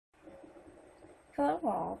Hello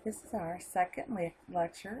all, this is our second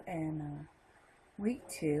lecture in week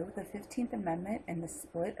 2, the 15th Amendment and the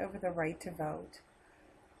split over the right to vote.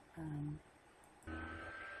 Um,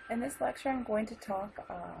 in this lecture I'm going to talk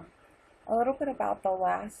a little bit about the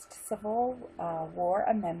last Civil War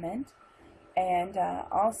Amendment and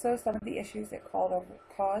also some of the issues it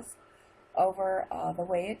caused over the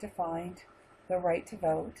way it defined the right to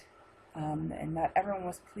vote, and not everyone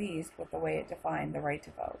was pleased with the way it defined the right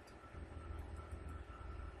to vote.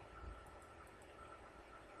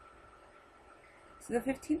 So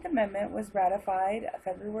the 15th Amendment was ratified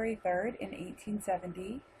February 3rd in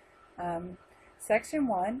 1870. Section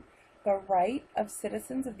 1, the right of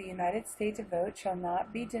citizens of the United States to vote shall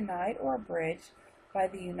not be denied or abridged by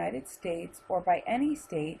the United States or by any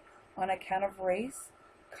state on account of race,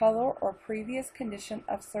 color, or previous condition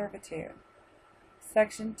of servitude.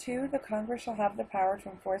 Section 2, the Congress shall have the power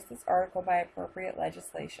to enforce this article by appropriate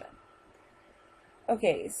legislation.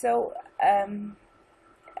 Okay, so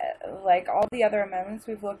like all the other amendments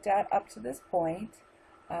we've looked at up to this point,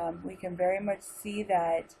 we can very much see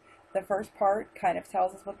that the first part kind of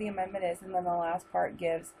tells us what the amendment is, and then the last part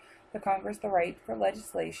gives the Congress the right for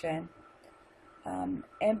legislation.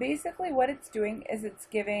 And basically what it's doing is it's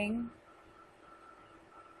giving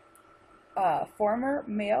former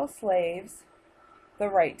male slaves the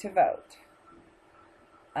right to vote.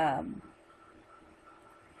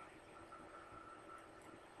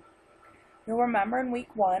 You'll remember in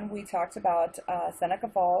week 1 we talked about Seneca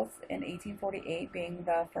Falls in 1848 being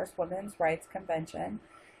the first women's rights convention,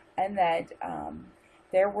 and that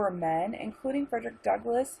there were men, including Frederick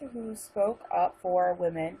Douglass, who spoke up for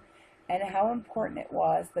women and how important it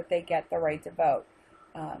was that they get the right to vote.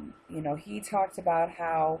 He talked about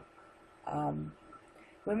how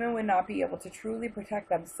women would not be able to truly protect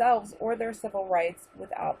themselves or their civil rights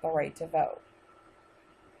without the right to vote.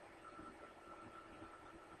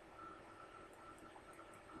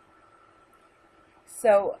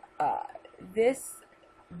 So this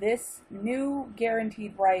new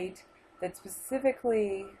guaranteed right that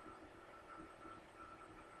specifically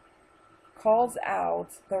calls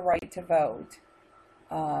out the right to vote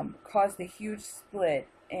caused a huge split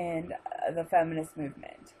in the feminist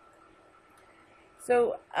movement.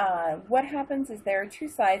 So what happens is there are two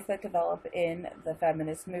sides that develop in the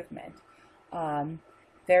feminist movement.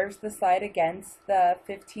 There's the side against the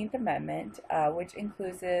 15th Amendment, which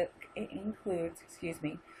includes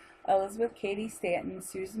Elizabeth Cady Stanton,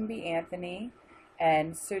 Susan B. Anthony,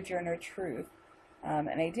 and Sojourner Truth.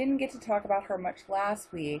 And I didn't get to talk about her much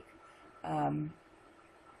last week. Sojourner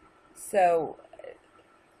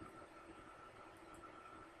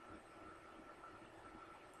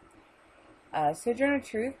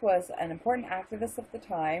Truth was an important activist of the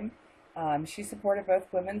time. She supported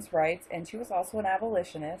both women's rights, and she was also an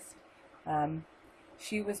abolitionist.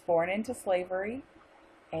 She was born into slavery,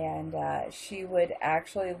 and she would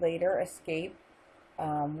actually later escape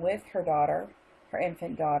with her daughter, her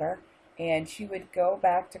infant daughter, and she would go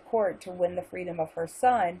back to court to win the freedom of her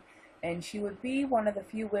son, and she would be one of the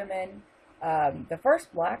few women, the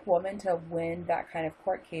first black woman to win that kind of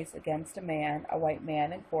court case against a white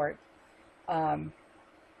man in court.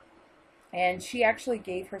 And she actually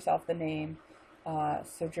gave herself the name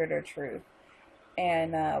Sojourner Truth.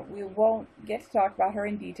 And we won't get to talk about her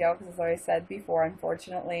in detail because, as I said before,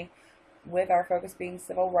 unfortunately, with our focus being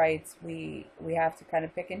civil rights, we have to kind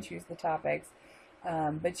of pick and choose the topics.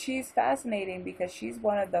 But she's fascinating because she's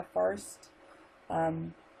one of the first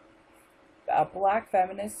black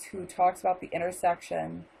feminists who talks about the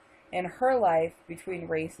intersection in her life between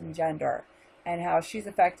race and gender, and how she's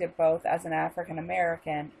affected both as an African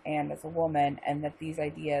American and as a woman, and that these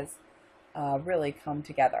ideas really come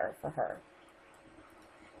together for her.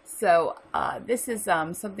 So this is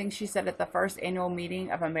something she said at the first annual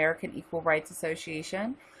meeting of American Equal Rights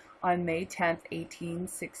Association on May 10th,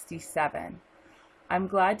 1867. I'm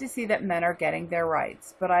glad to see that men are getting their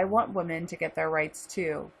rights, but I want women to get their rights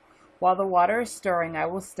too. While the water is stirring, I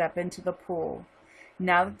will step into the pool.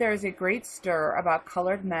 Now that there is a great stir about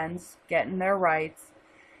colored men's getting their rights,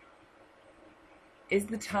 is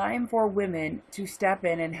the time for women to step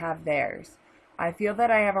in and have theirs. I feel that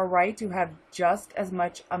I have a right to have just as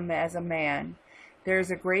much as a man. There is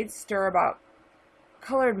a great stir about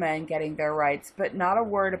colored men getting their rights, but not a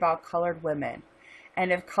word about colored women.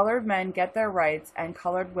 And if colored men get their rights and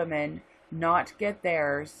colored women not get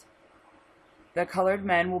theirs, the colored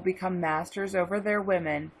men will become masters over their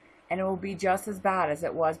women, and it will be just as bad as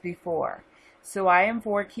it was before. So I am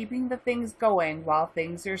for keeping the things going while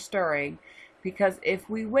things are stirring, because if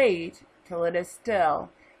we wait till it is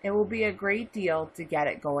still, it will be a great deal to get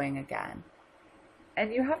it going again.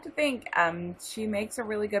 and you have to think, she makes a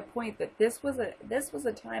really good point that this was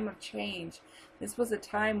a time of change. This was a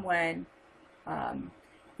time when um,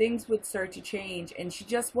 things would start to change, and she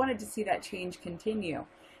just wanted to see that change continue.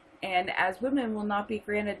 And as women will not be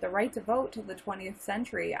granted the right to vote till the 20th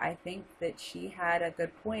century, I think that she had a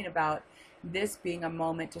good point about this being a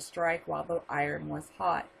moment to strike while the iron was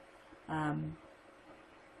hot. Um,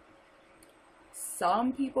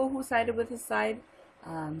 some people who sided with his side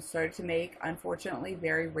started to make, unfortunately,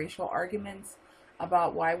 very racial arguments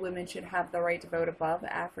about why women should have the right to vote above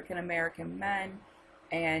African American men.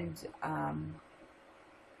 And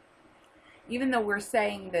even though we're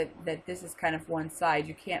saying that this is kind of one side,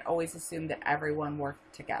 you can't always assume that everyone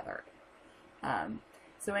worked together.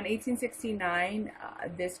 So in 1869,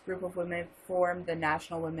 this group of women formed the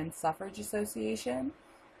National Women's Suffrage Association.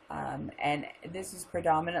 And this is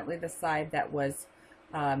predominantly the side that was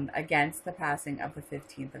against the passing of the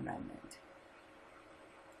 15th Amendment.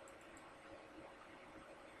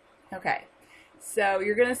 Okay, so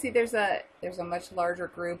you're going to see there's a much larger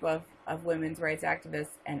group of women's rights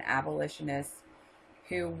activists and abolitionists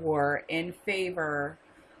who were in favor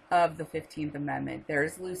of the 15th Amendment.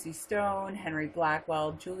 There's Lucy Stone, Henry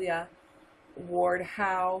Blackwell, Julia Ward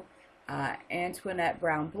Howe, Antoinette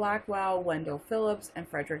Brown Blackwell, Wendell Phillips, and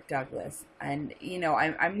Frederick Douglass. And, you know,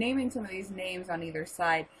 I'm naming some of these names on either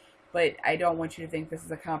side, but I don't want you to think this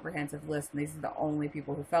is a comprehensive list and these are the only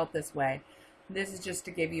people who felt this way. This is just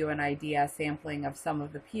to give you an idea, sampling of some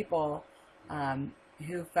of the people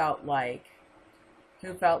who felt like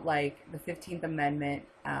the 15th Amendment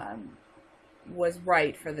was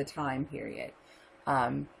right for the time period.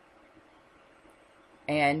 And,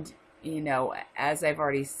 you know, as I've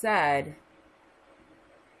already said,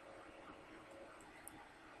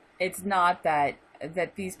 it's not that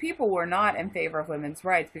these people were not in favor of women's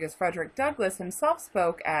rights, because Frederick Douglass himself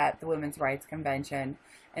spoke at the Women's Rights Convention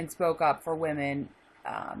and spoke up for women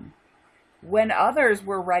when others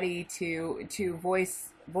were ready to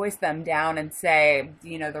voice them down and say,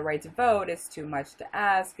 you know, the right to vote is too much to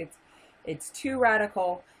ask, it's too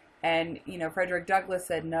radical. And, you know, Frederick Douglass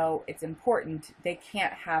said, no, it's important. They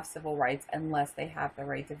can't have civil rights unless they have the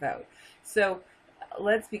right to vote. So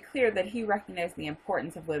let's be clear that he recognized the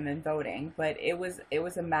importance of women voting, but it was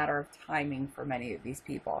a matter of timing for many of these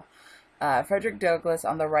people. Frederick Douglass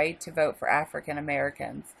on the right to vote for African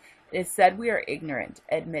Americans. It is said we are ignorant,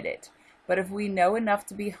 admit it. But if we know enough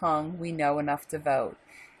to be hung, we know enough to vote.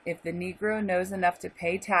 If the Negro knows enough to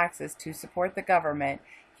pay taxes to support the government,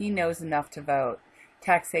 he knows enough to vote.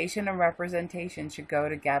 Taxation and representation should go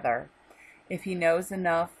together. If he knows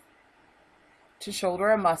enough to shoulder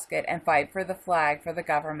a musket and fight for the flag for the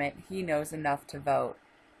government, he knows enough to vote.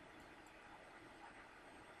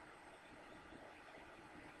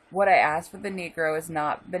 What I ask for the Negro is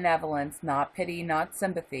not benevolence, not pity, not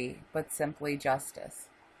sympathy, but simply justice.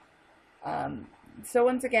 So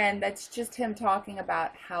once again, that's just him talking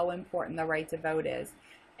about how important the right to vote is.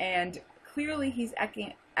 And clearly he's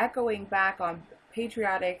echoing back on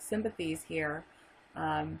patriotic sympathies here,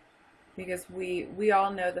 because we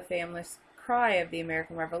all know the famous cry of the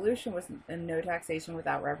American Revolution was no taxation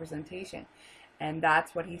without representation. And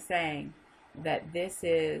that's what he's saying, that this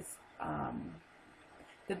is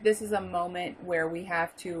a moment where we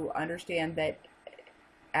have to understand that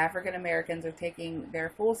African Americans are taking their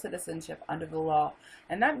full citizenship under the law,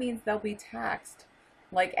 and that means they'll be taxed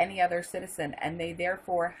like any other citizen, and they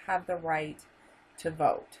therefore have the right to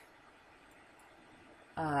vote.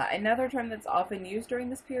 Another term that's often used during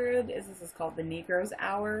this period is called the Negro's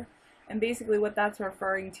Hour, and basically what that's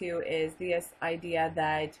referring to is this idea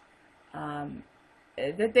that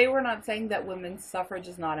that they were not saying that women's suffrage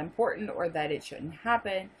is not important or that it shouldn't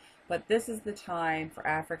happen, but this is the time for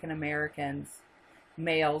African Americans,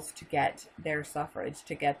 males, to get their suffrage,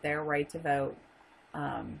 to get their right to vote.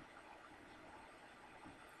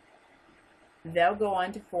 They'll go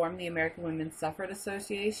on to form the American Women's Suffrage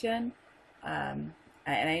Association.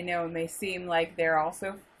 And I know it may seem like they're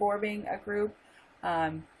also forming a group,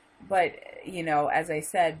 but, you know, as I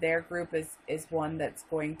said, their group is one that's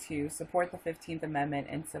going to support the 15th Amendment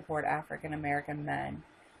and support African American men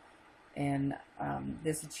in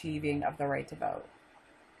this achieving of the right to vote.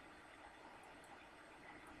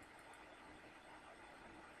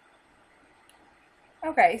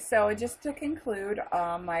 Okay, so just to conclude,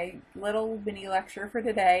 my little mini lecture for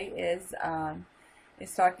today is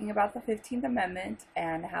talking about the 15th Amendment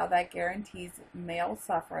and how that guarantees male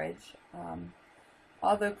suffrage.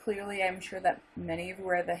 Although clearly I'm sure that many of you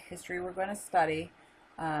read the history we're going to study,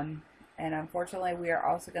 and unfortunately we are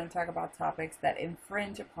also going to talk about topics that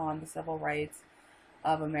infringe upon the civil rights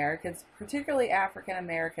of Americans, particularly African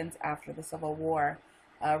Americans after the Civil War.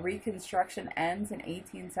 Reconstruction ends in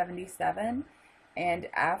 1877, and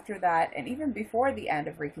after that, and even before the end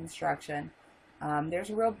of Reconstruction, there's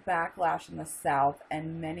a real backlash in the South,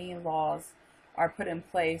 and many laws are put in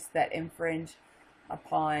place that infringe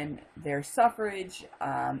upon their suffrage,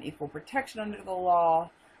 equal protection under the law,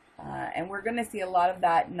 and we're going to see a lot of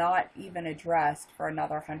that not even addressed for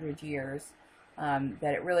another 100 years.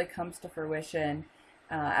 That it really comes to fruition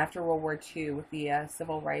after World War II with the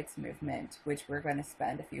Civil Rights Movement, which we're going to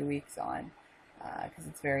spend a few weeks on because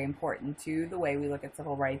it's very important to the way we look at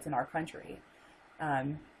civil rights in our country.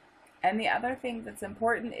 And the other thing that's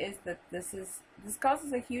important is that this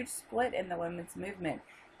causes a huge split in the women's movement,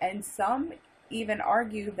 and some even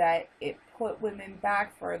argue that it put women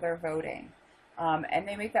back further voting. And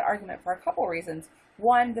they make that argument for a couple reasons.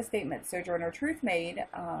 One, the statement Sojourner Truth made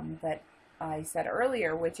that I said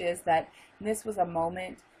earlier, which is that this was a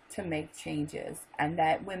moment to make changes, and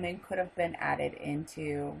that women could have been added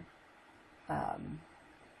into the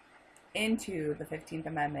 15th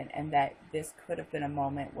Amendment, and that this could have been a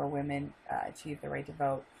moment where women achieved the right to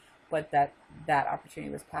vote, but that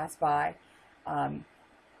opportunity was passed by.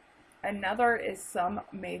 Another is some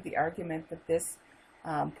made the argument that this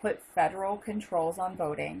put federal controls on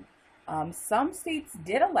voting. Some states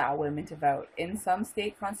did allow women to vote. In some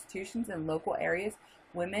state constitutions and local areas,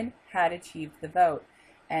 women had achieved the vote.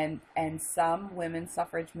 And some women's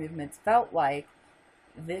suffrage movements felt like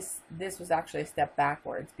this was actually a step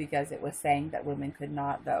backwards because it was saying that women could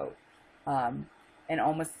not vote, and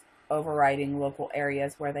almost overriding local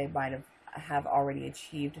areas where they might have already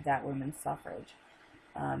achieved that women's suffrage.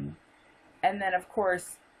 And then, of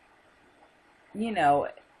course, you know,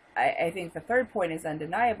 I think the third point is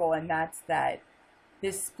undeniable, and that's that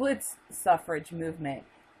this splits suffrage movement.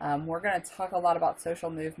 We're going to talk a lot about social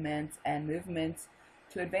movements and movements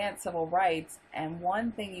to advance civil rights, and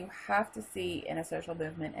one thing you have to see in a social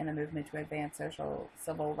movement and a movement to advance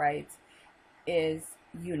civil rights is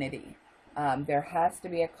unity. There has to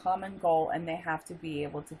be a common goal, and they have to be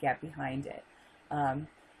able to get behind it.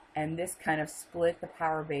 And this kind of split the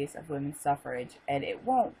power base of women's suffrage, and it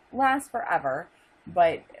won't last forever.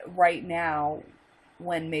 But right now,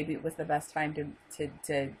 when maybe it was the best time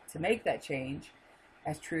to make that change,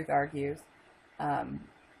 as Truth argues,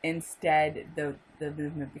 instead the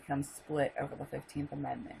movement becomes split over the 15th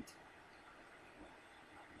Amendment.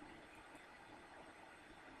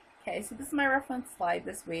 Okay, so this is my reference slide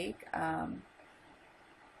this week.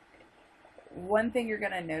 One thing you're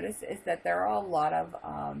going to notice is that there are a lot of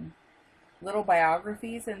little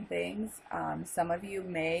biographies and things. Some of you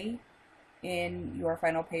may, in your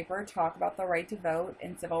final paper, talk about the right to vote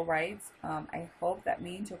and civil rights. I hope that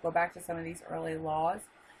means you'll go back to some of these early laws,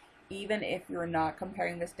 even if you're not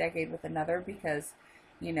comparing this decade with another, because,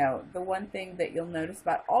 you know, the one thing that you'll notice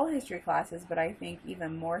about all history classes, but I think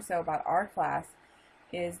even more so about our class,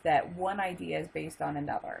 is that one idea is based on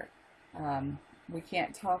another. We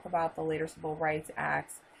can't talk about the later Civil Rights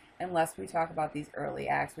Acts unless we talk about these early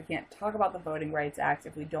acts. We can't talk about the Voting Rights Act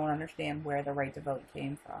if we don't understand where the right to vote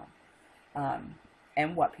came from.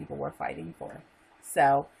 And what people were fighting for.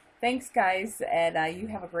 So, thanks guys, and you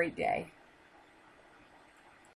have a great day.